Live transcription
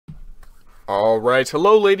Alright,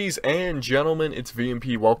 hello ladies and gentlemen, it's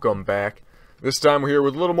VMP, welcome back. This time we're here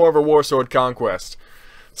with a little more of a Warsword Conquest.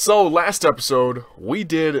 So, last episode, we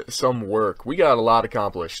did some work. We got a lot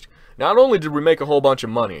accomplished. Not only did we make a whole bunch of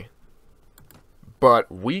money,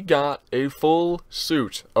 but we got a full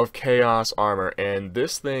suit of Chaos armor, and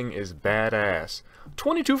this thing is badass.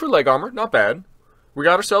 22 for leg armor, not bad. We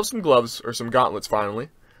got ourselves some gloves, or some gauntlets finally.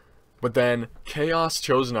 But then, Chaos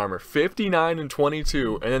Chosen Armor, 59 and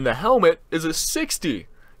 22, and then the helmet is a 60!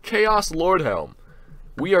 Chaos Lord Helm.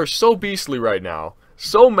 We are so beastly right now,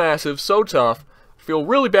 so massive, so tough. I feel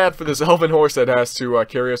really bad for this elven horse that has to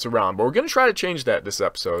carry us around, but we're going to try to change that this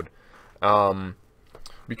episode.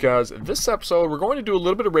 Because this episode, we're going to do a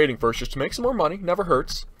little bit of raiding first, just to make some more money, never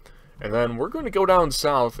hurts. And then we're going to go down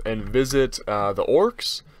south and visit the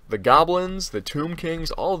orcs, the goblins, the tomb kings,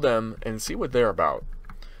 all of them, and see what they're about.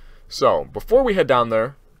 So, before we head down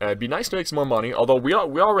there, it'd be nice to make some more money, although we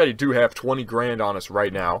already do have 20 grand on us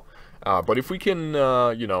right now. But if we can,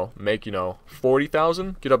 make,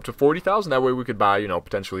 40,000, get up to 40,000, that way we could buy,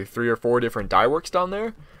 potentially 3 or 4 different dye works down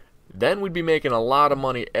there, then we'd be making a lot of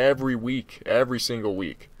money every week, every single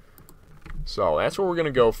week. So, that's what we're going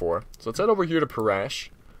to go for. So, let's head over here to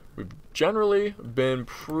Parash. We've generally been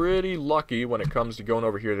pretty lucky when it comes to going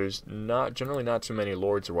over here. There's generally not too many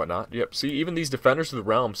lords or whatnot. Yep, see, even these defenders of the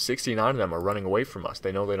realm, 69 of them are running away from us.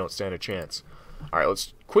 They know they don't stand a chance. Alright,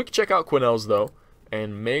 let's quick check out Quinnell's, though,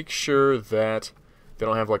 and make sure that they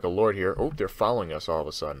don't have, like, a lord here. Oh, they're following us all of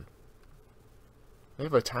a sudden. They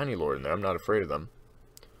have a tiny lord in there. I'm not afraid of them.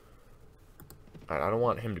 Alright, I don't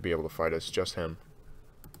want him to be able to fight us, just him.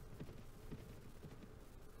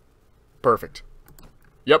 Perfect.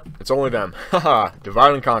 Yep, it's only them. Haha,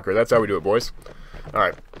 divide and conquer. That's how we do it, boys.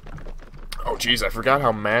 Alright. Oh, jeez, I forgot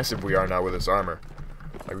how massive we are now with this armor.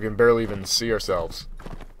 Like, we can barely even see ourselves.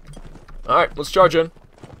 Alright, let's charge in.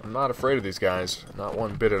 I'm not afraid of these guys. Not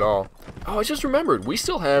one bit at all. Oh, I just remembered. We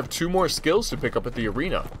still have 2 more skills to pick up at the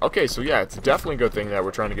arena. Okay, so yeah, it's definitely a good thing that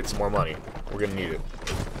we're trying to get some more money. We're gonna need it.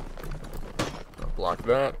 Block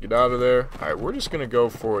that. Get out of there. Alright, we're just gonna go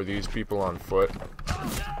for these people on foot.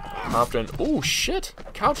 Hopped in. Oh, shit!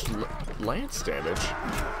 Couched lance damage.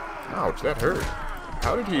 Ouch, that hurt.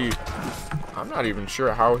 How did he... I'm not even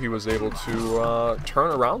sure how he was able to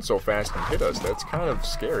turn around so fast and hit us. That's kind of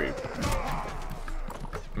scary. I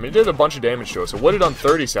mean, he did a bunch of damage to us. It would have done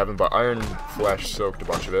 37, but Iron Flesh soaked a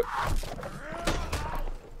bunch of it.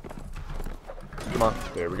 Come on.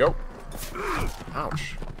 There we go.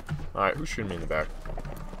 Ouch. Alright, who's shooting me in the back?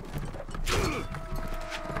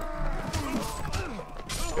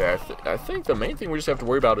 Yeah, I think the main thing we just have to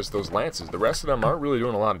worry about is those lances. The rest of them aren't really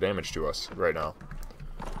doing a lot of damage to us right now.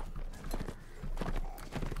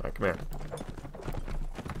 Alright, come here.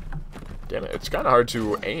 Damn it, it's kind of hard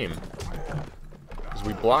to aim. Because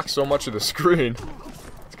we block so much of the screen,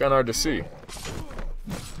 it's kind of hard to see.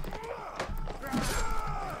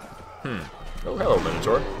 Oh, hello,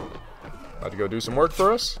 Minotaur. About to go do some work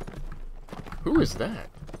for us? Who is that?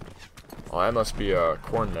 Oh, that must be a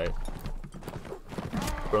Corn Knight.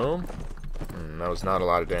 Boom. That was not a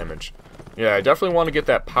lot of damage. Yeah, I definitely want to get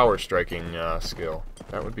that power striking skill.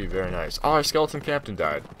 That would be very nice. Oh, our skeleton captain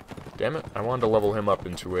died. Damn it. I wanted to level him up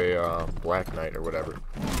into a Black Knight or whatever.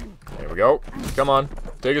 There we go. Come on.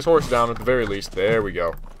 Take his horse down at the very least. There we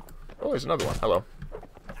go. Oh, there's another one. Hello.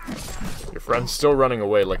 Your friend's still running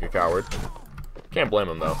away like a coward. Can't blame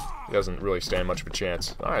him, though. He doesn't really stand much of a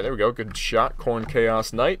chance. Alright, there we go. Good shot. Corn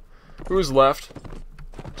Chaos Knight. Who's left?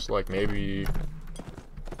 Looks like maybe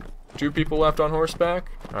 2 people left on horseback.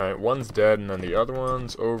 Alright, one's dead, and then the other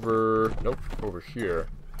one's over... Nope, over here.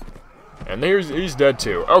 And he's dead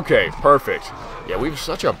too. Okay, perfect. Yeah, we have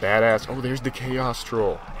such a badass... Oh, there's the Chaos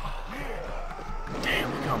Troll.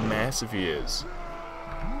 Damn, look how massive he is.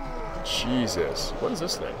 Jesus. What is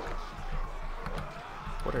this thing?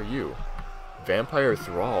 What are you? Vampire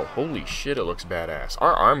Thrall. Holy shit, it looks badass.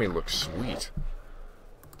 Our army looks sweet.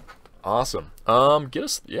 Awesome. Get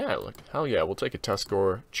us... Yeah, look. Hell yeah, we'll take a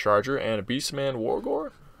Tuskor Charger and a Beastman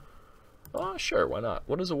Wargore. Oh, sure, why not?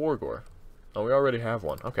 What is a Wargore? Oh, we already have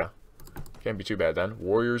one. Okay. Can't be too bad then.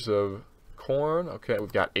 Warriors of Corn. Okay,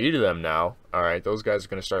 we've got 8 of them now. Alright, those guys are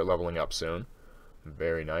going to start leveling up soon.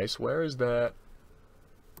 Very nice. Where is that?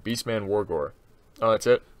 Beastman Wargore. Oh, that's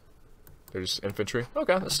it? There's infantry.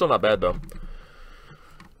 Okay, that's still not bad, though.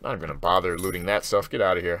 Not even going to bother looting that stuff. Get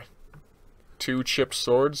out of here. 2 chipped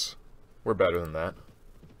swords. We're better than that.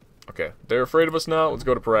 Okay, they're afraid of us now. Let's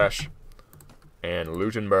go to Parash. And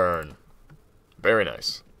loot and burn. Very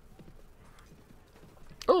nice.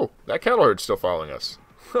 Oh, that cattle herd's still following us.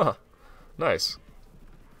 Huh. Nice.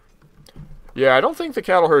 Yeah, I don't think the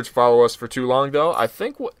cattle herds follow us for too long, though. I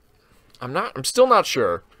think I'm still not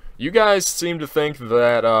sure. You guys seem to think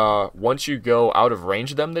that once you go out of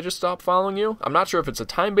range of them, they just stop following you. I'm not sure if it's a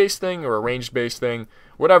time-based thing or a range-based thing.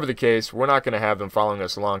 Whatever the case, we're not going to have them following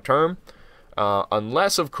us long-term.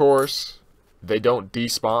 Unless, of course, they don't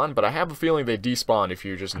despawn. But I have a feeling they despawn if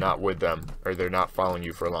you're just not with them, or they're not following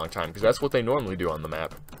you for a long time. Because that's what they normally do on the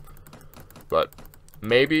map. But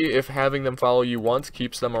maybe if having them follow you once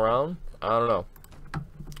keeps them around, I don't know.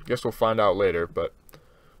 Guess we'll find out later, but...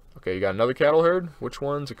 Okay, you got another cattle herd? Which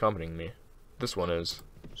one's accompanying me? This one is.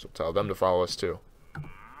 So tell them to follow us too.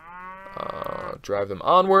 Drive them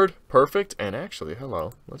onward. Perfect. And actually,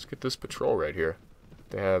 hello. Let's get this patrol right here.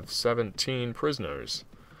 They have 17 prisoners.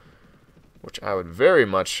 Which I would very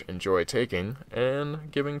much enjoy taking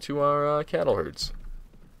and giving to our cattle herds.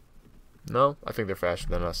 No, I think they're faster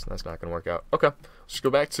than us. That's not going to work out. Okay, let's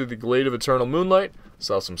go back to the Glade of Eternal Moonlight.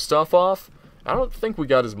 Sell some stuff off. I don't think we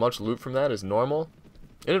got as much loot from that as normal.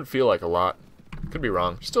 It didn't feel like a lot. Could be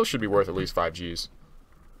wrong. Still should be worth at least 5 Gs.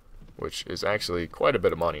 Which is actually quite a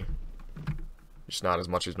bit of money. Just not as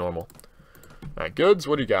much as normal. Alright, goods,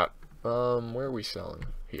 what do you got? Where are we selling?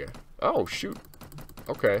 Here. Oh, shoot.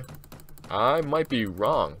 Okay. I might be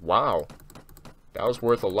wrong. Wow. That was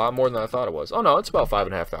worth a lot more than I thought it was. Oh no, it's about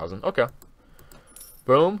 5,500. Okay.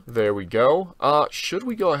 Boom. There we go. Should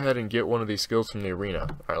we go ahead and get one of these skills from the arena?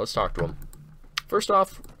 Alright, let's talk to them. First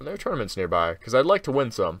off, are there tournaments nearby? Because I'd like to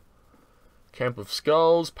win some. Camp of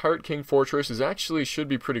Skulls. Pirate King Fortress is actually should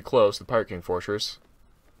be pretty close. The Pirate King Fortress.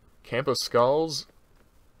 Camp of Skulls.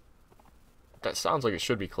 That sounds like it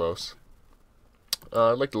should be close.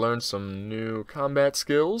 I'd like to learn some new combat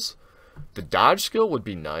skills. The dodge skill would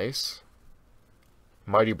be nice.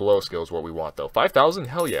 Mighty Blow skill is what we want, though. 5,000?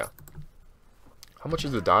 Hell yeah. How much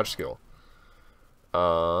is the dodge skill?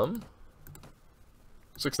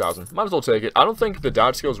 6,000. Might as well take it. I don't think the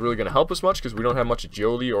dodge skill is really going to help us much because we don't have much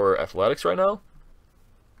agility or athletics right now.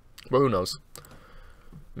 But who knows?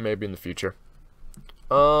 Maybe in the future.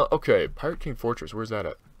 Okay. Pirate King Fortress. Where's that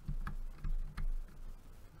at?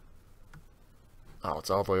 Oh,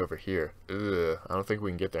 it's all the way over here. Ugh. I don't think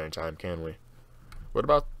we can get there in time, can we? What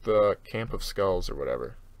about the Camp of Skulls or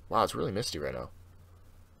whatever? Wow, it's really misty right now.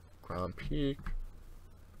 Crown Peak.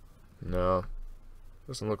 No.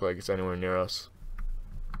 Doesn't look like it's anywhere near us.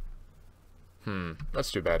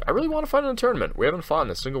 That's too bad. I really want to fight in a tournament. We haven't fought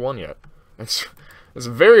in a single one yet. It's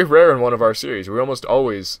very rare in one of our series. We almost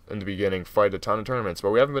always, in the beginning, fight a ton of tournaments,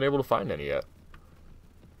 but we haven't been able to find any yet.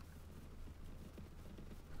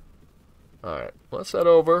 Alright, let's head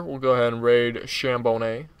over. We'll go ahead and raid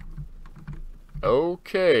Chambonnet.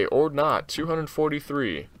 Okay, or not.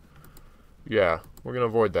 243. Yeah, we're going to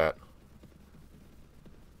avoid that.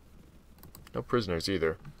 No prisoners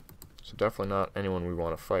either. So definitely not anyone we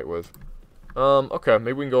want to fight with. Okay,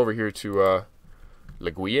 maybe we can go over here to,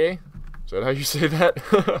 Leguille? Is that how you say that?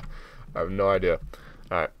 I have no idea.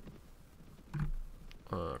 Alright.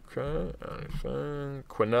 Okay, anything.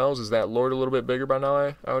 Quinnell's, is that lord a little bit bigger by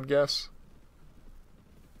now, I would guess?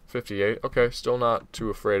 58. Okay, still not too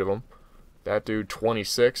afraid of him. That dude,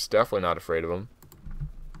 26. Definitely not afraid of him.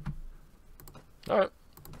 Alright.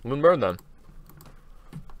 Loonburn then.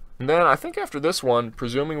 And then, I think after this one,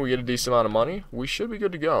 presuming we get a decent amount of money, we should be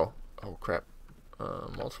good to go. Oh, crap.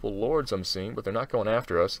 Multiple lords I'm seeing, but they're not going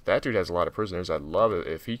after us. That dude has a lot of prisoners. I'd love it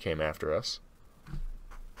if he came after us.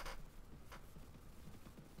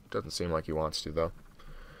 Doesn't seem like he wants to, though.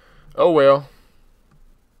 Oh, well.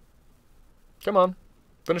 Come on.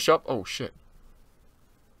 Finish up. Oh, shit.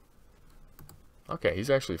 Okay, he's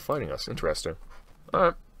actually fighting us. Interesting.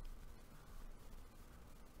 Alright.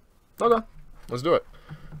 Okay. Let's do it.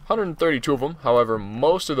 132 of them. However,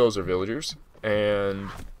 most of those are villagers. And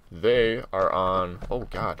they are on... Oh,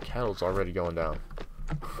 God. Cattle's already going down.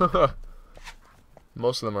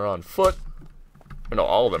 Most of them are on foot. No,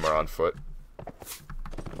 all of them are on foot.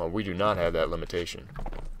 Well, we do not have that limitation.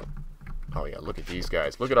 Oh, yeah. Look at these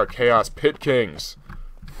guys. Look at our Chaos Pit Kings.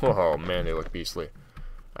 Oh, man. They look beastly.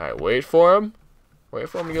 Alright, wait for him. Wait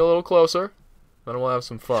for him to get a little closer. Then we'll have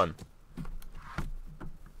some fun.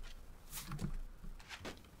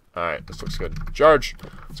 Alright, this looks good. Charge!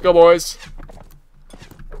 Let's go, boys!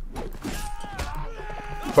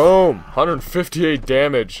 Boom! 158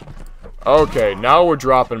 damage. Okay, now we're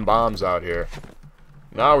dropping bombs out here.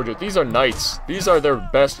 Now we're just... These are knights. These are their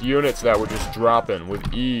best units that we're just dropping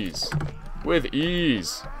with ease. With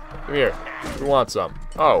ease. Come here. We want some.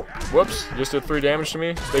 Oh, whoops. Just did 3 damage to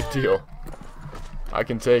me? Big deal. I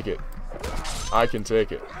can take it. I can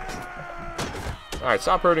take it. Alright,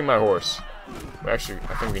 stop hurting my horse. Actually,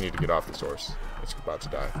 I think we need to get off this horse. It's about to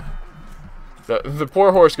die. The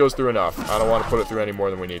poor horse goes through enough. I don't want to put it through any more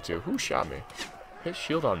than we need to. Who shot me? Hit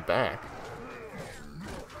shield on back.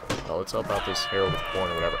 Oh, let's help out this Herald of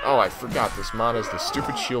Corn or whatever. Oh, I forgot this mod is the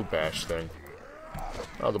stupid shield bash thing.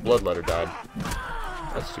 Oh, the Bloodletter died.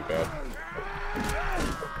 That's too bad.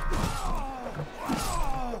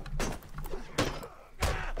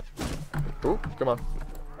 Ooh, come on.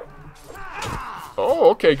 Oh,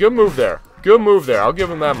 okay, good move there. Good move there. I'll give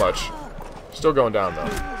him that much. Still going down, though.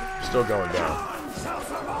 Still going down.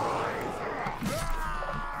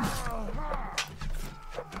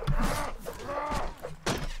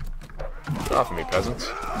 Get off of me, peasants.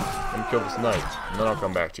 Let me kill this knight, and then I'll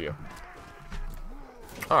come back to you.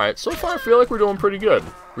 Alright, so far I feel like we're doing pretty good.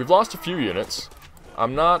 We've lost a few units.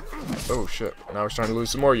 I'm not... Oh, shit. Now we're starting to lose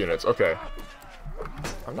some more units. Okay.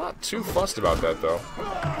 I'm not too fussed about that, though.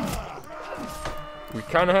 We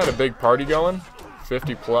kind of had a big party going,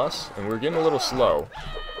 50 plus, and we were getting a little slow.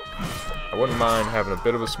 I wouldn't mind having a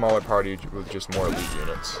bit of a smaller party with just more elite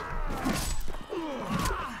units.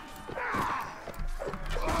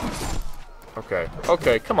 Okay,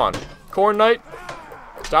 okay, come on. Corn Knight,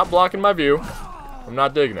 stop blocking my view. I'm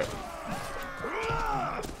not digging it.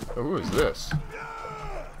 Oh, who is this?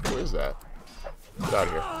 Who is that? Get out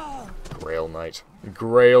of here. Grail Knight.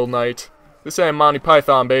 Grail Knight. This ain't Monty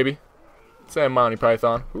Python, baby. This ain't Monty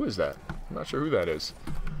Python. Who is that? I'm not sure who that is.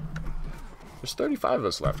 There's 35 of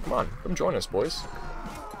us left. Come on, come join us, boys.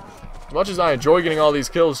 As much as I enjoy getting all these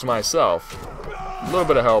kills to myself, a little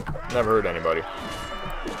bit of help never hurt anybody.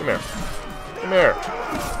 Come here. Come here.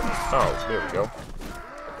 Oh, there we go.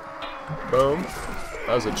 Boom.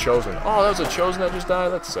 That was a Chosen. Oh, that was a Chosen that just died?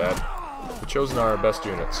 That's sad. The Chosen are our best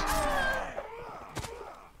units.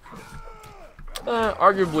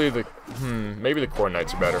 Arguably the... maybe the Corn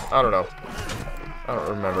Knights are better. I don't know. I don't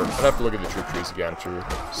remember. I'd have to look at the troop trees again to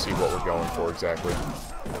see what we're going for exactly.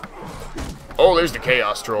 Oh, there's the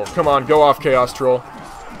Chaos Troll. Come on, go off, Chaos Troll.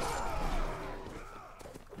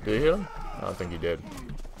 Did he hit him? I don't think he did.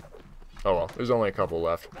 Oh well, there's only a couple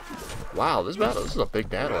left. Wow, this is a big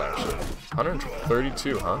battle, actually.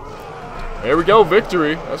 132, huh? There we go,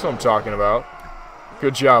 victory! That's what I'm talking about.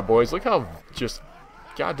 Good job, boys. Look how just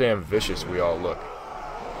goddamn vicious we all look.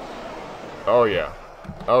 Oh yeah.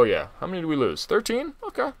 Oh yeah. How many did we lose? 13?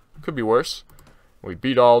 Okay. Could be worse. We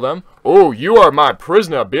beat all of them. Oh, you are my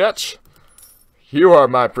prisoner, bitch! You are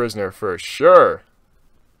my prisoner for sure.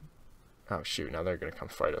 Oh shoot, now they're gonna come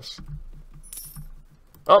fight us.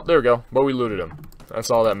 Oh, there we go. But we looted him.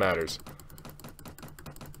 That's all that matters.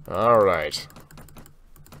 Alright.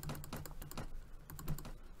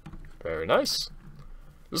 Very nice.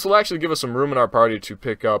 This will actually give us some room in our party to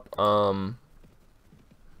pick up, Oh,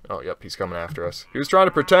 yep, he's coming after us. He was trying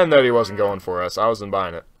to pretend that he wasn't going for us. I wasn't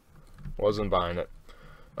buying it. Wasn't buying it.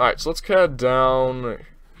 Alright, so let's head down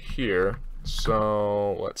here.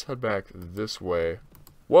 So, let's head back this way.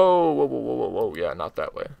 Whoa, whoa, whoa, whoa, whoa, whoa. Yeah, not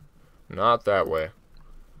that way. Not that way.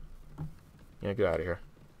 Yeah, get out of here.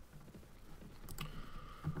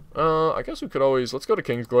 I guess we could always... Let's go to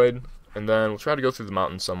Kingsglade, and then we'll try to go through the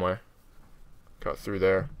mountains somewhere. Cut through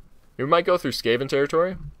there. We might go through Skaven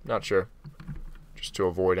territory. Not sure. Just to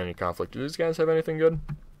avoid any conflict. Do these guys have anything good?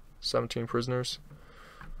 17 prisoners.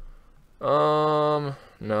 No,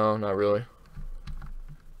 not really.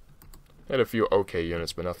 They had a few okay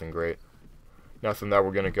units, but nothing great. Nothing that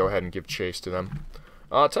we're going to go ahead and give chase to them.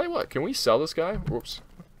 I'll tell you what, can we sell this guy? Whoops.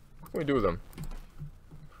 What can we do with him?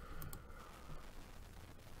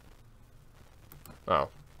 Oh.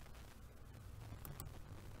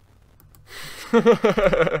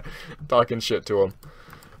 Talking shit to him.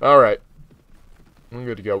 Alright. I'm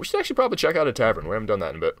good to go. We should actually probably check out a tavern. We haven't done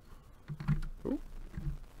that in a bit. Ooh.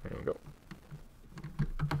 There we go.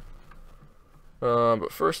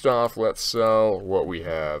 But first off, let's sell what we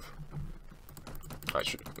have.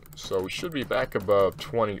 So we should be back above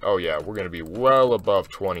 20. Oh yeah, we're going to be well above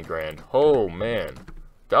 20 grand. Oh man.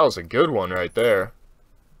 That was a good one right there.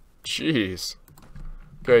 Jeez.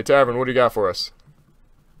 Okay, tavern, what do you got for us?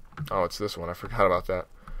 Oh, it's this one. I forgot about that.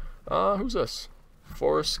 Who's this?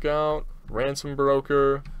 Forest Scout, Ransom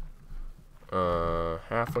Broker,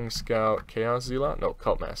 Halfling Scout, Chaos Zealot? No,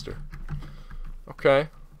 Cult Master. Okay.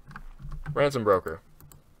 Ransom Broker.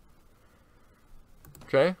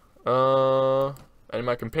 Okay. Any of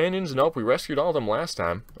my companions? Nope, we rescued all of them last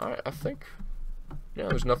time. I think... Yeah,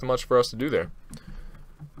 there's nothing much for us to do there.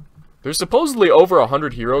 There's supposedly over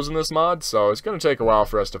 100 heroes in this mod, so it's going to take a while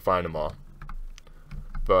for us to find them all.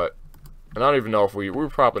 But, I don't even know if we're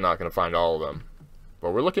probably not going to find all of them.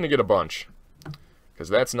 But we're looking to get a bunch. Because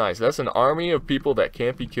that's nice. That's an army of people that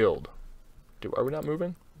can't be killed. Are we not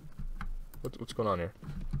moving? What's going on here?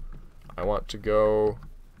 I want to go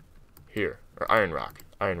here. Or Iron Rock.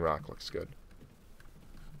 Iron Rock looks good.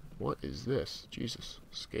 What is this? Jesus.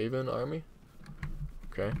 Skaven army?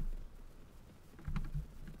 Okay.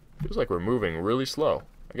 Feels like we're moving really slow.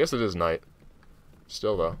 I guess it is night.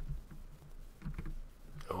 Still, though.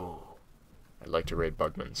 Oh. I'd like to raid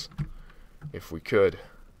Bugmans. If we could.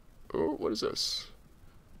 Oh, what is this?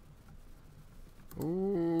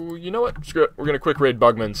 Ooh, you know what? Screw it. We're gonna quick raid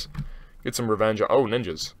Bugmans. Get some revenge. Oh,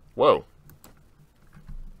 ninjas. Whoa.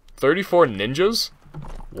 34 ninjas?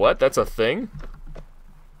 What? That's a thing?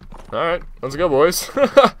 Alright, let's go, boys.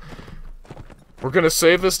 We're gonna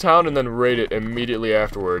save this town and then raid it immediately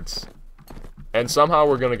afterwards. And somehow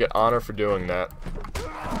we're gonna get honor for doing that.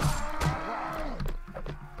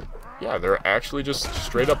 Yeah, they're actually just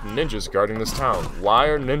straight up ninjas guarding this town. Why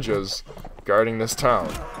are ninjas guarding this town?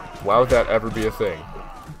 Why would that ever be a thing?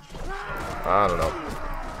 I don't know.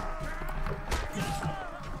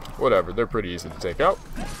 Whatever, they're pretty easy to take out.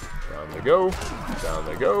 Down they go. Down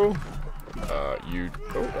they go.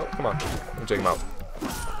 Oh, come on. Let me take him out.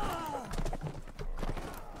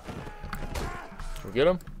 We get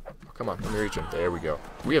him? Oh, come on, let me reach him. There we go.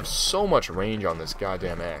 We have so much range on this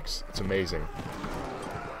goddamn axe. It's amazing.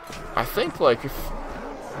 I think, like, if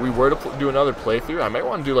we were to do another playthrough, I might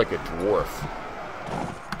want to do, like, a dwarf.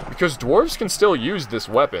 Because dwarves can still use this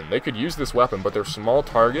weapon. They could use this weapon, but they're small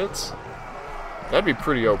targets. That'd be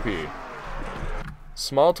pretty OP.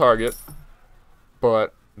 Small target,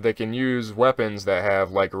 but they can use weapons that have,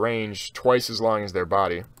 like, range twice as long as their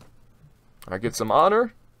body. I get some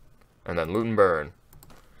honor, and then loot and burn.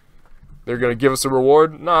 They're gonna give us a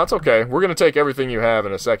reward? Nah, it's okay. We're gonna take everything you have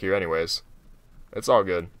in a sec here anyways. It's all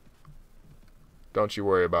good. Don't you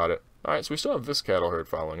worry about it. Alright, so we still have this cattle herd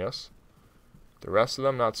following us. The rest of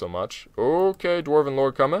them, not so much. Okay, Dwarven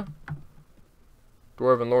Lord coming.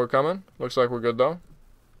 Dwarven Lord coming. Looks like we're good, though.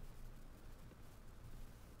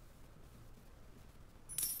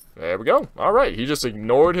 There we go. Alright, he just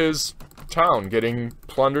ignored his town getting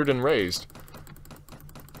plundered and razed.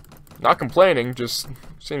 Not complaining, just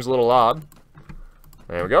seems a little odd.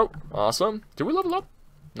 There we go. Awesome. Did we level up?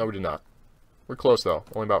 No, we did not. We're close, though.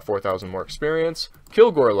 Only about 4,000 more experience.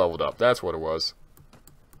 Kilgore leveled up. That's what it was.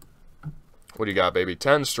 What do you got, baby?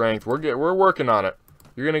 10 strength. We're working on it.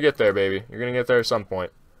 You're going to get there, baby. You're going to get there at some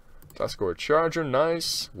point. Tuskor Charger.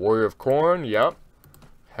 Nice. Warrior of Corn. Yep.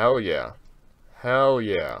 Hell yeah. Hell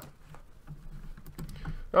yeah.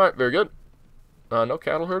 Alright, very good. No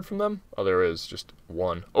cattle herd from them? Oh, there is. Just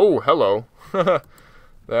one. Oh, hello.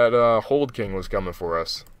 That Hold King was coming for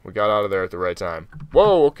us. We got out of there at the right time.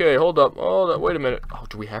 Whoa, okay, hold up. Oh, wait a minute. Oh,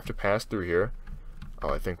 do we have to pass through here? Oh,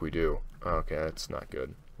 I think we do. Okay, that's not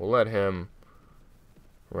good. We'll let him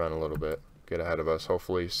run a little bit. Get ahead of us.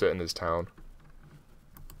 Hopefully sit in his town.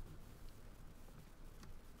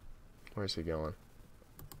 Where's he going?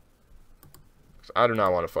 I do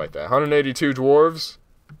not want to fight that. 182 dwarves.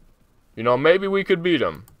 You know, maybe we could beat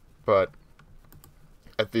them, but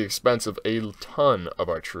at the expense of a ton of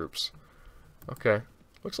our troops. Okay.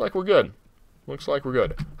 Looks like we're good. Looks like we're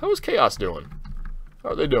good. How is Chaos doing? How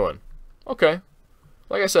are they doing? Okay.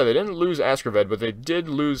 Like I said, they didn't lose Askerved, but they did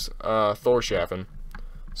lose Thorshafen.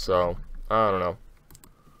 So, I don't know.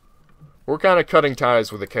 We're kind of cutting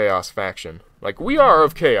ties with the Chaos faction. Like, we are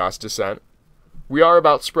of Chaos descent. We are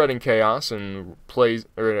about spreading chaos and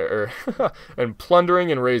and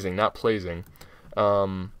plundering and raising, not plazing.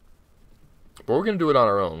 But we're gonna do it on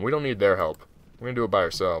our own. We don't need their help. We're gonna do it by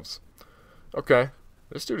ourselves. Okay,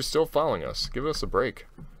 this dude is still following us. Give us a break.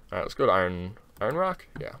 All right, let's go to Iron Rock.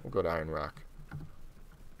 Yeah, we'll go to Iron Rock.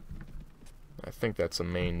 I think that's the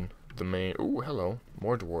main. Ooh, hello,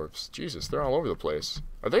 more dwarves. Jesus, they're all over the place.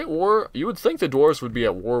 Are they at war? You would think the dwarves would be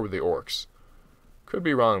at war with the orcs. Could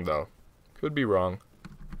be wrong though. Could be wrong.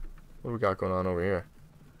 What do we got going on over here?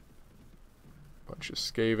 Bunch of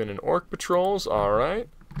Skaven and Orc patrols. Alright.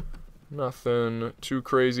 Nothing too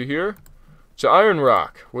crazy here. To Iron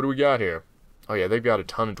Rock. What do we got here? Oh yeah, they've got a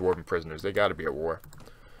ton of dwarven prisoners. They gotta be at war.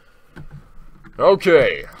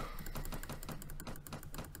 Okay.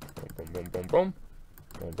 Boom, boom, boom, boom.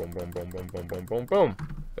 Boom, boom, boom, boom, boom, boom, boom, boom, boom.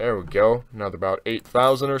 There we go. Another about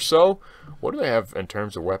 8,000 or so. What do they have in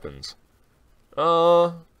terms of weapons?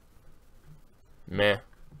 Meh.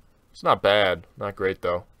 It's not bad. Not great,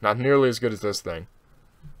 though. Not nearly as good as this thing.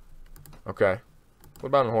 Okay. What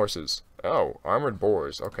about on horses? Oh, armored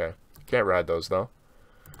boars. Okay. Can't ride those, though.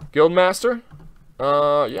 Guildmaster?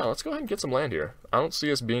 Yeah, let's go ahead and get some land here. I don't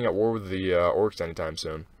see us being at war with the orcs anytime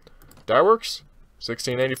soon. Dyeworks?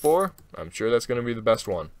 1684? I'm sure that's going to be the best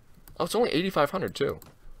one. Oh, it's only 8,500, too.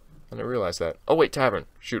 I didn't realize that. Oh, wait, tavern.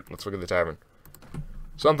 Shoot, let's look at the tavern.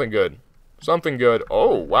 Something good. Something good.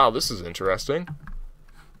 Oh, wow, this is interesting.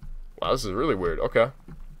 Wow, this is really weird. Okay.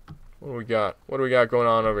 What do we got? What do we got going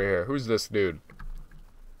on over here? Who's this dude?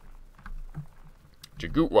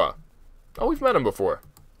 Jagutwa. Oh, we've met him before.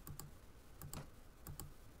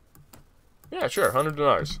 Yeah, sure.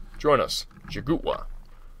 $100. Join us. Jagutwa.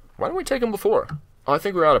 Why didn't we take him before? Oh, I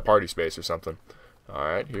think we're out of party space or something.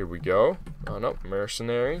 Alright, here we go. Oh, no.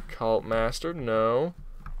 Mercenary. Cult Master. No.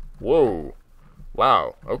 Whoa.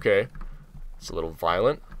 Wow. Okay. It's a little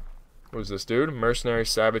violent. Who's this dude? Mercenary,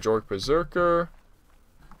 Savage, Orc, Berserker.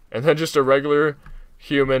 And then just a regular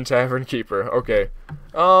human tavern keeper. Okay.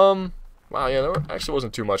 Wow, yeah, there actually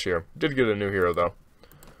wasn't too much here. Did get a new hero,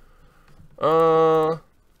 though.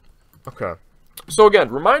 Okay. So again,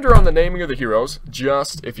 reminder on the naming of the heroes.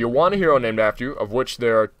 Just, if you want a hero named after you, of which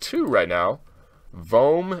there are 2 right now,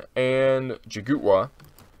 Vom and Jagutwa,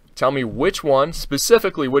 tell me which one,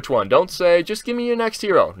 specifically which one. Don't say, just give me your next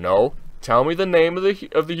hero. No. Tell me the name of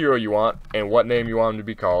the hero you want, and what name you want him to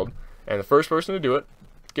be called. And the first person to do it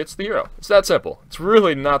gets the hero. It's that simple. It's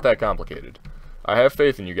really not that complicated. I have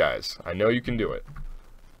faith in you guys. I know you can do it.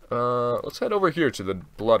 Let's head over here to the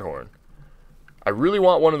Bloodhorn. I really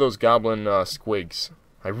want one of those goblin squigs.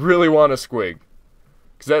 I really want a squig.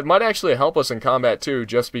 Because that might actually help us in combat too,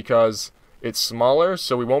 just because it's smaller,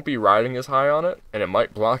 so we won't be riding as high on it, and it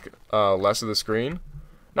might block less of the screen.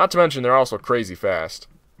 Not to mention they're also crazy fast.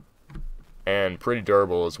 And pretty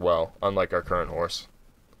durable as well, unlike our current horse.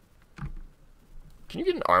 Can you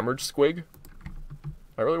get an armored squig?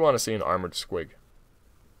 I really want to see an armored squig.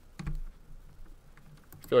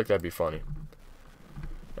 I feel like that'd be funny.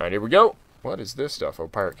 Alright, here we go. What is this stuff? Oh,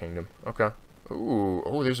 Pirate Kingdom. Okay. Ooh,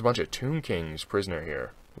 oh, there's a bunch of Tomb Kings prisoner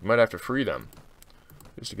here. We might have to free them.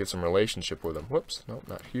 Just to get some relationship with them. Whoops, nope,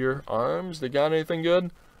 not here. Arms, they got anything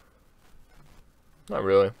good? Not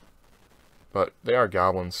really. But they are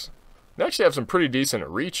goblins. They actually have some pretty decent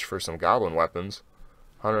reach for some goblin weapons.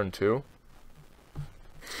 102.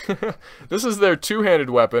 This is their two-handed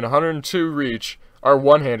weapon, 102 reach. Our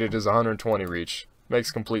one-handed is 120 reach.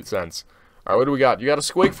 Makes complete sense. Alright, what do we got? You got a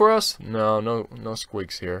squig for us? No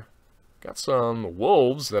squigs here. Got some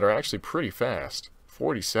wolves that are actually pretty fast.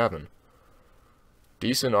 47.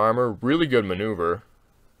 Decent armor, really good maneuver.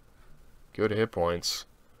 Good hit points.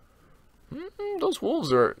 Those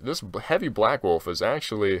wolves are... This heavy black wolf is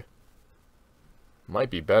actually... might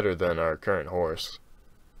be better than our current horse.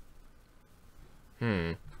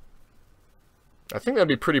 I think that'd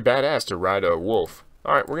be pretty badass to ride a wolf.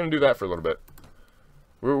 Alright, we're gonna do that for a little bit.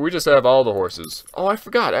 We just have all the horses. Oh, I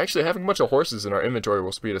forgot. Actually, having a bunch of horses in our inventory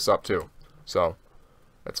will speed us up, too. So,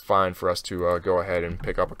 that's fine for us to go ahead and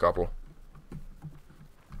pick up a couple.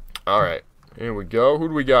 Alright, here we go. Who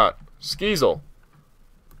do we got? Skeezel.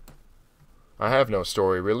 I have no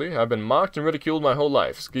story, really. I've been mocked and ridiculed my whole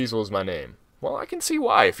life. Skeezel is my name. Well, I can see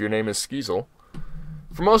why, if your name is Skeezel.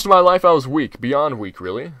 For most of my life, I was weak. Beyond weak,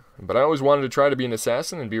 really. But I always wanted to try to be an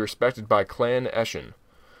assassin and be respected by Clan Eshin.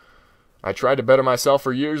 I tried to better myself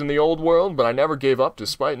for years in the old world, but I never gave up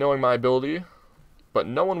despite knowing my ability. But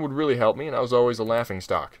no one would really help me, and I was always a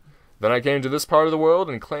laughingstock. Then I came to this part of the world,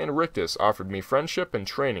 and Clan Rictus offered me friendship and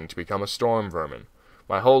training to become a storm vermin.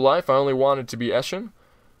 My whole life I only wanted to be Eshin,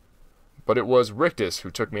 but it was Rictus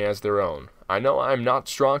who took me as their own. I know I am not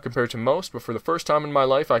strong compared to most, but for the first time in my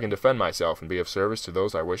life I can defend myself and be of service to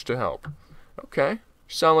those I wish to help. Okay, you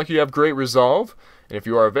sound like you have great resolve, and if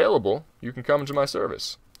you are available, you can come into my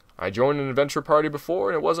service. I joined an adventure party before,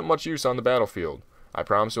 and it wasn't much use on the battlefield. I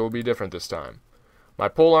promise it will be different this time. My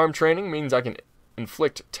polearm training means I can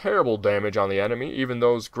inflict terrible damage on the enemy, even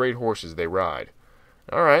those great horses they ride.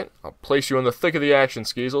 Alright, I'll place you in the thick of the action,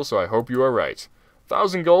 Skeezel, so I hope you are right.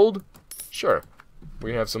 1,000 gold? Sure.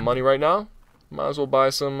 We have some money right now. Might as well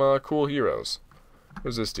buy some cool heroes.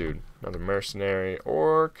 Who's this dude? Another mercenary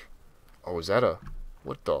orc. Oh, is that a...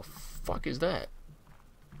 What the fuck is that?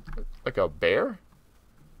 Like a bear?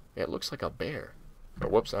 Yeah, it looks like a bear. Oh,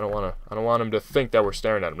 whoops, I don't want him to think that we're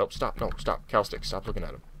staring at him. Nope, stop, no, stop. Cowstick, stop looking at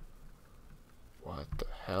him. What the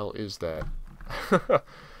hell is that?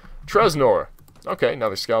 Tresnor. Okay,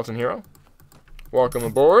 another skeleton hero. Welcome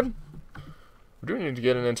aboard. We do need to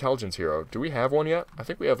get an intelligence hero. Do we have one yet? I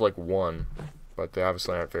think we have like one, but they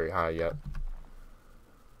obviously aren't very high yet.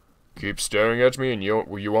 Keep staring at me and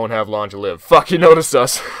you won't have long to live. Fuck, you noticed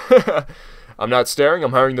us. I'm not staring,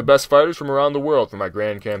 I'm hiring the best fighters from around the world for my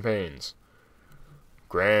grand campaigns.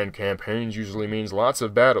 Grand campaigns usually means lots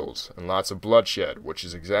of battles and lots of bloodshed, which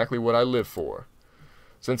is exactly what I live for.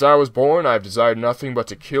 Since I was born, I have desired nothing but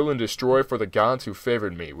to kill and destroy for the gods who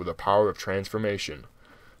favored me with the power of transformation.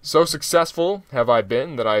 So successful have I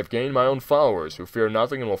been that I have gained my own followers who fear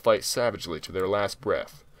nothing and will fight savagely to their last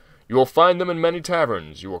breath. You will find them in many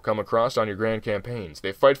taverns you will come across on your grand campaigns.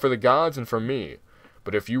 They fight for the gods and for me.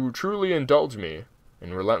 But if you truly indulge me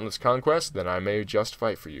in relentless conquest, then I may just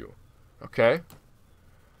fight for you. Okay?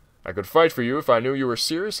 I could fight for you if I knew you were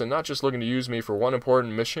serious and not just looking to use me for one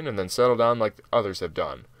important mission and then settle down like others have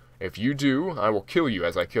done. If you do, I will kill you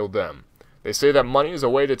as I killed them. They say that money is a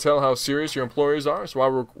way to tell how serious your employers are, so I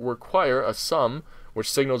will require a sum which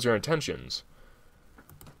signals your intentions.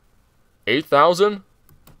 8,000?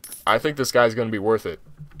 I think this guy's going to be worth it.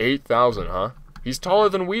 8,000, huh? He's taller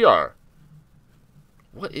than we are.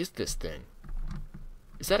 What is this thing?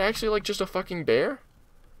 Is that actually like just a fucking bear?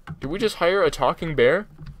 Did we just hire a talking bear?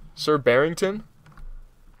 Sir Barrington?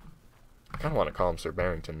 I kind of want to call him Sir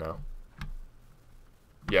Barrington now.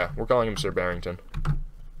 Yeah, we're calling him Sir Barrington.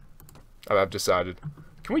 I've decided.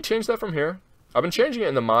 Can we change that from here? I've been changing it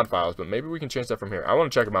in the mod files, but maybe we can change that from here. I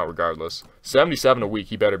want to check him out regardless. 77 a week,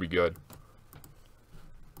 he better be good.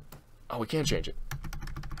 Oh, we can't change it.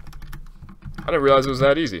 I didn't realize it was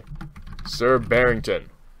that easy. Sir Barrington.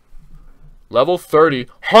 Level 30.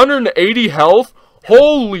 180 health?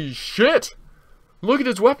 Holy shit! Look at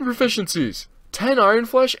his weapon proficiencies. 10 Iron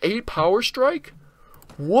Flesh, 8 Power Strike?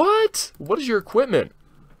 What? What is your equipment?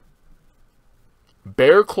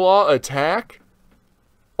 Bear Claw Attack?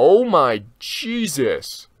 Oh my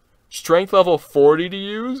Jesus. Strength level 40 to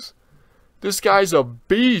use? This guy's a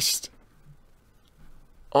beast.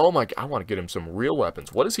 Oh my God, I want to get him some real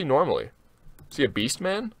weapons. What is he normally? Is he a beast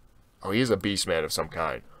man? Oh, he is a beast man of some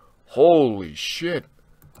kind. Holy shit.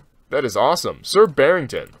 That is awesome. Sir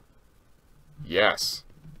Barrington. Yes.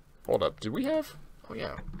 Hold up. Did we have? Oh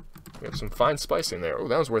yeah. We have some fine spicing there. Oh,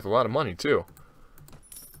 that was worth a lot of money too.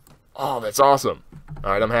 Oh, that's awesome.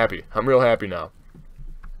 Alright, I'm happy. I'm real happy now.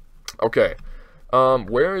 Okay.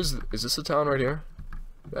 Where is this a town right here?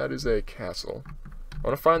 That is a castle. I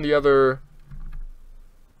want to find the other...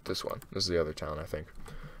 This one. This is the other town, I think.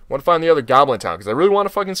 I want to find the other goblin town, because I really want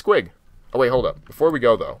to fucking squig. Oh, wait, hold up. Before we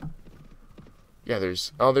go, though. Yeah,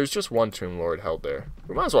 there's just one tomb lord held there.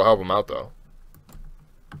 We might as well help him out, though.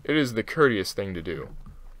 It is the courteous thing to do.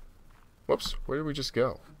 Whoops, where did we just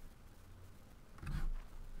go?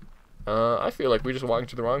 I feel like we just walked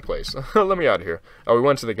into the wrong place. Let me out of here. Oh, we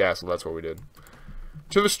went to the castle, that's what we did.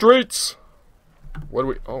 To the streets! What do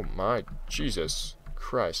we... Oh, my Jesus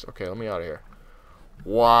Christ. Okay, let me out of here.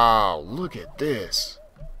 Wow, look at this.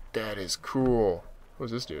 That is cool.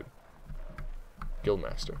 Who's this dude?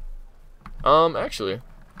 Guildmaster. Actually,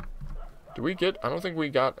 do we get... I don't think we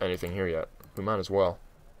got anything here yet. We might as well.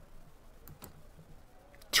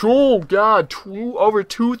 Oh, God. Over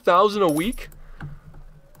 2,000 a week?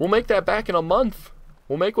 We'll make that back in a month.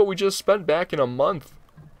 We'll make what we just spent back in a month.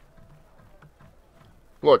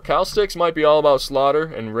 Look, cow sticks might be all about slaughter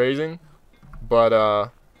and raising.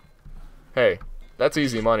 But, hey, that's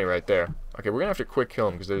easy money right there. Okay, we're gonna have to quick kill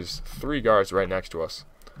him because there's 3 guards right next to us.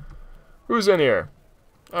 Who's in here?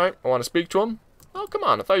 Alright, I want to speak to him. Oh, come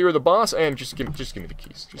on. I thought you were the boss. And just give me the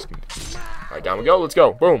keys. Just give me the keys. Alright, down we go. Let's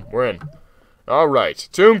go. Boom. We're in. Alright.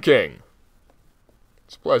 Tomb King.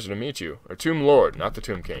 It's a pleasure to meet you. Or Tomb Lord, not the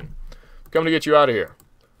Tomb King. Coming to get you out of here.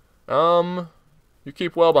 You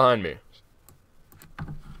keep well behind me.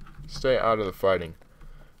 Stay out of the fighting.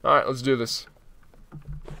 Alright, let's do this.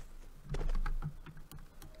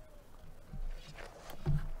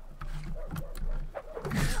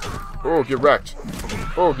 Oh, get wrecked.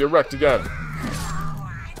 Oh, get wrecked again.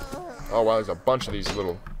 Oh, wow, there's a bunch of these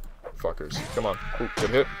little fuckers. Come on. Oh, get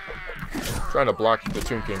hit. Trying to block the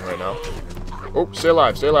Tomb King right now. Oh, stay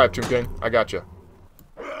alive, Tomb King. I got you.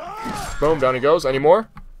 Boom, down he goes. Any more?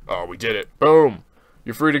 Oh, we did it. Boom.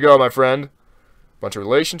 You're free to go, my friend. Bunch of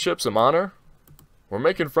relationships, some honor. We're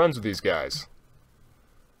making friends with these guys.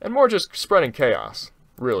 And more just spreading chaos,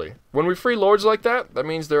 really. When we free lords like that, that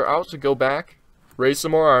means they're out to go back, raise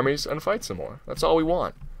some more armies, and fight some more. That's all we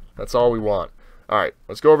want. That's all we want. Alright,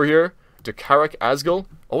 let's go over here to Karak Asgul.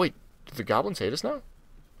 Oh, wait. Do the goblins hate us now?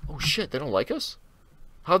 Oh, shit. They don't like us?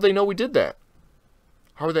 How'd they know we did that?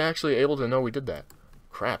 How are they actually able to know we did that?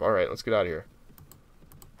 Crap. Alright, let's get out of here.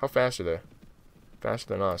 How fast are they?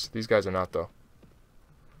 Faster than us. These guys are not, though.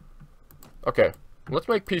 Okay. Let's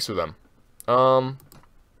make peace with them.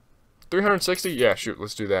 360? Yeah, shoot.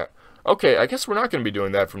 Let's do that. Okay, I guess we're not going to be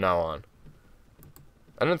doing that from now on.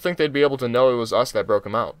 I didn't think they'd be able to know it was us that broke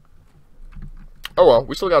them out. Oh well,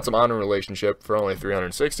 we still got some honor relationship for only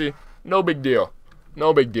 360. No big deal.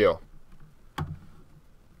 No big deal.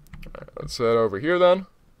 Alright, let's head over here then.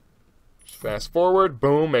 Just fast forward.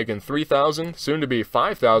 Boom, making 3,000. Soon to be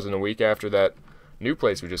 5,000 a week after that new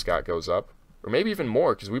place we just got goes up. Or maybe even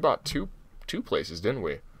more, because we bought two places, didn't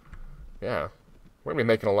we? Yeah. We're going to be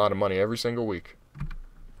making a lot of money every single week.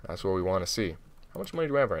 That's what we want to see. How much money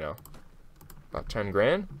do we have right now? About 10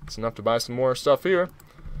 grand. It's enough to buy some more stuff here.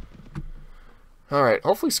 Alright,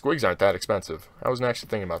 hopefully squigs aren't that expensive. I wasn't actually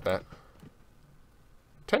thinking about that.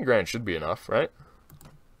 10 grand should be enough, right?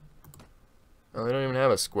 Oh, they don't even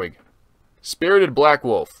have a squig. Spirited Black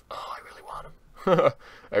Wolf. Oh, I really want him.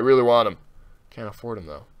 I really want him. Can't afford him,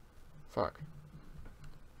 though. Fuck.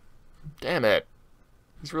 Damn it.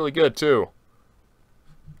 He's really good, too.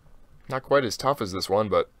 Not quite as tough as this one,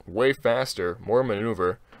 but way faster. More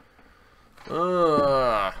maneuver.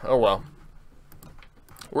 Oh, well.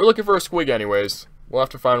 We're looking for a squig anyways. We'll have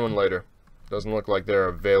to find one later. Doesn't look like they're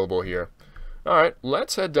available here. Alright,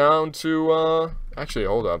 let's head down to, actually,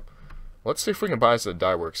 hold up. Let's see if we can buy some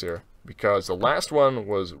dye works here. Because the last one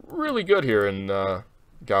was really good here in,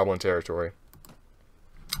 Goblin territory.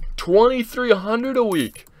 2,300 a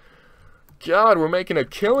week! God, we're making a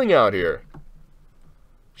killing out here.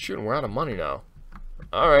 Shoot, we're out of money now.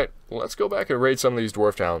 Alright, let's go back and raid some of these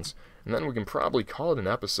dwarf towns. And then we can probably call it an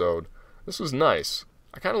episode. This was nice.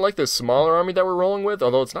 I kind of like this smaller army that we're rolling with,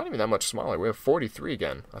 although it's not even that much smaller. We have 43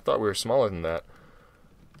 again. I thought we were smaller than that.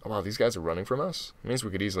 Oh, wow, these guys are running from us? It means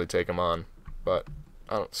we could easily take them on. But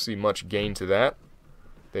I don't see much gain to that.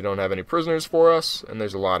 They don't have any prisoners for us, and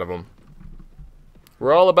there's a lot of them.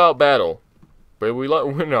 We're all about battle. But we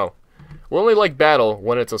no. We only like battle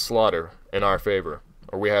when it's a slaughter in our favor.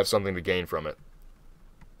 Or we have something to gain from it.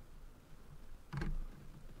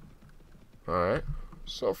 Alright.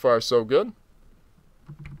 So far, so good.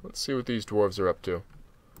 Let's see what these dwarves are up to.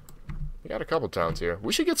 We got a couple towns here.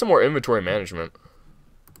 We should get some more inventory management.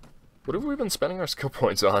 What have we been spending our skill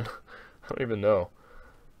points on? I don't even know.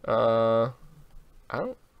 I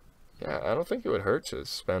don't think it would hurt to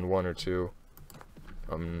spend 1 or 2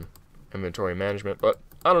 inventory management, but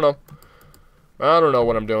I don't know. I don't know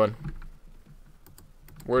what I'm doing.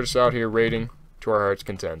 We're just out here raiding to our heart's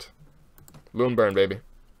content. Loonburn, baby.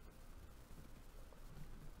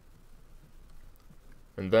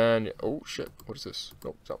 And then, oh shit, what is this?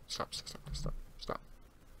 No, stop.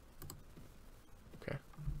 Okay.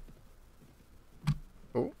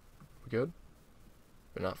 Oh, we good?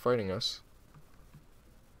 They're not fighting us.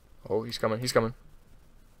 Oh, he's coming.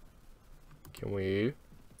 Can we?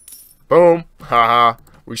 Boom! Haha!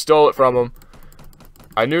 We stole it from him.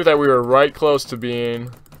 I knew that we were right close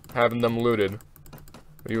to having them looted.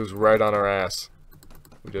 But he was right on our ass.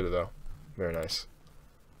 We did it though. Very nice.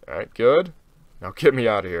 Alright, good. Now get me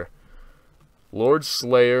out of here. Lord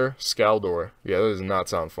Slayer Skaldor. Yeah, that does not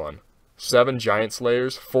sound fun. 7 Giant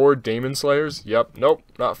Slayers, 4 Demon Slayers. Yep, nope,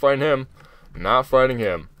 not fighting him. Not fighting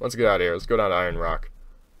him. Let's get out of here. Let's go down to Iron Rock.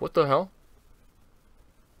 What the hell?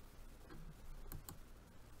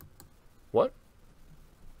 What?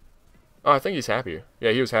 Oh, I think he's happy.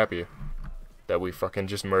 Yeah, he was happy that we fucking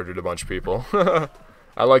just murdered a bunch of people.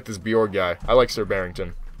 I like this Bjorg guy. I like Sir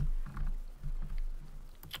Barrington.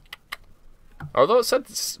 Although it said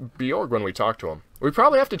Bjorg when we talked to him. We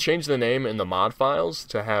probably have to change the name in the mod files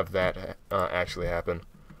to have that actually happen.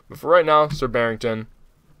 But for right now, Sir Barrington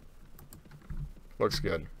looks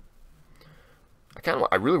good.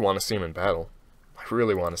 I really want to see him in battle.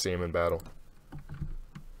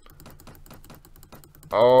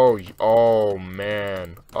 Oh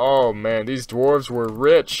man. Oh man, these dwarves were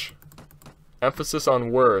rich. Emphasis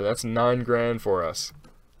on were. That's 9 grand for us.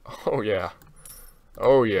 Oh yeah.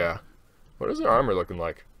 Oh yeah. What is their armor looking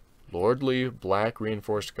like? Lordly black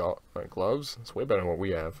reinforced gloves? That's way better than what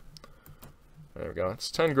we have. There we go.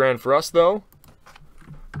 It's 10 grand for us though.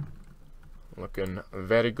 Looking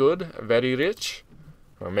very good. Very rich.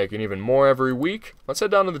 We're making even more every week. Let's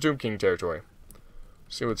head down to the Tomb King territory.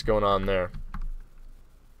 See what's going on there.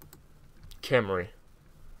 Camry.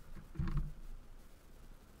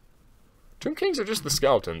 Tomb Kings are just the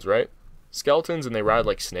skeletons, right? Skeletons, and they ride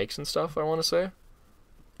like snakes and stuff, I want to say.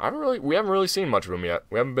 We haven't really seen much of them yet.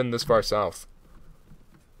 We haven't been this far south.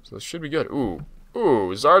 So this should be good. Ooh,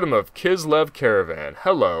 Zardom of Kislev Caravan.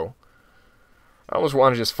 Hello. I almost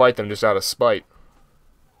want to just fight them just out of spite.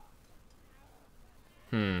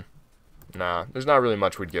 Nah, there's not really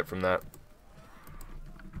much we'd get from that.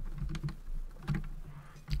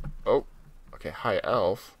 Oh, okay, High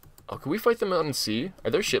Elf. Oh, can we fight them out in sea?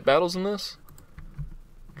 Are there ship battles in this?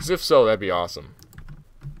 Because if so, that'd be awesome.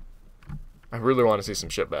 I really want to see some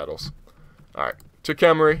ship battles. Alright, to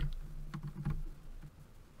Kemery.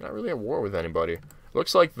 Not really at war with anybody.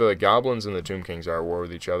 Looks like the goblins and the Tomb Kings are at war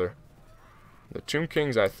with each other. The Tomb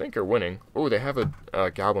Kings, I think, are winning. Oh, they have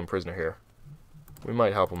a goblin prisoner here. We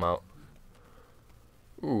might help them out.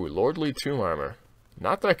 Ooh, Lordly Tomb Armor.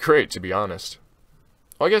 Not that great, to be honest.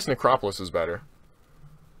 Well, I guess Necropolis is better.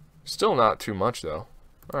 Still not too much, though.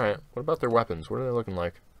 Alright, what about their weapons? What are they looking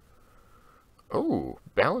like? Oh,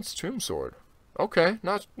 Balanced Tomb Sword. Okay,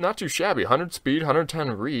 not too shabby. 100 speed,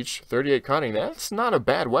 110 reach, 38 cutting. That's not a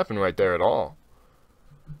bad weapon right there at all.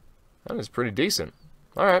 That is pretty decent.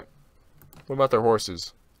 Alright. What about their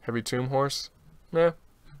horses? Heavy tomb horse? Nah,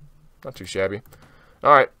 not too shabby.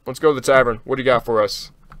 Alright, let's go to the tavern. What do you got for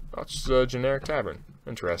us? Oh, it's a generic tavern.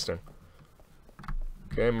 Interesting.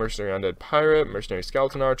 Okay, mercenary undead pirate, mercenary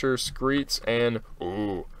skeleton archer, screets, and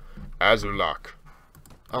ooh, Azulak.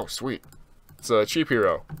 Oh, sweet. It's a cheap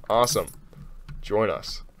hero. Awesome. Join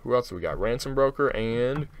us. Who else do we got? Ransom broker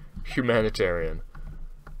and humanitarian.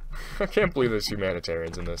 I can't believe there's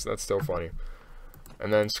humanitarians in this. That's still funny.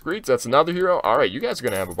 And then screets, that's another hero. Alright, you guys are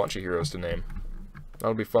going to have a bunch of heroes to name.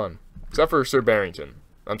 That'll be fun. Except for Sir Barrington.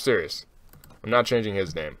 I'm serious. I'm not changing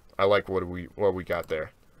his name. I like what we got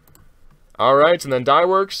there. Alright, and then dye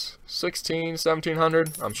works.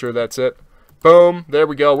 1700. I'm sure that's it. Boom. There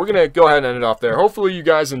we go. We're going to go ahead and end it off there. Hopefully you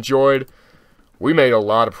guys enjoyed. We made a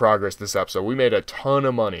lot of progress this episode. We made a ton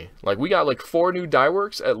of money. Like, we got like 4 new dye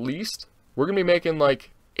works at least. We're going to be making like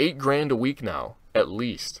 8 grand a week now. At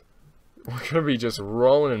least. We're going to be just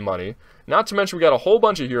rolling in money. Not to mention we got a whole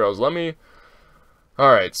bunch of heroes. Let me...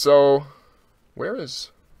 Alright, so... Where is...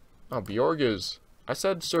 Oh, Bjorg is... I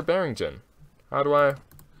said Sir Barrington. How do I...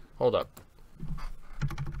 Hold up.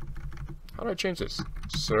 How do I change this?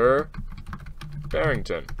 Sir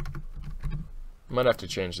Barrington. Might have to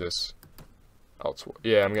change this elsewhere.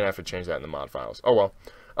 Yeah, I'm going to have to change that in the mod files. Oh, well.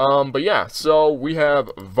 But yeah, so we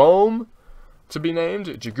have Vom to be named,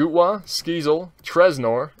 Jagutwa, Skeezel,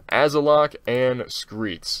 Tresnor, Azulak, and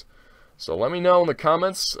Screets. So let me know in the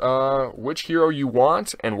comments which hero you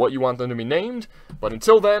want and what you want them to be named. But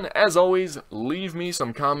until then, as always, leave me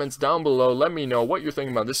some comments down below. Let me know what you're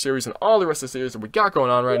thinking about this series and all the rest of the series that we got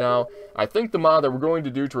going on right now. I think the mod that we're going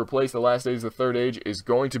to do to replace the last days of the Third Age is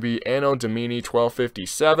going to be Anno Domini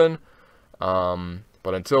 1257.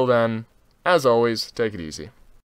 But until then, as always, take it easy.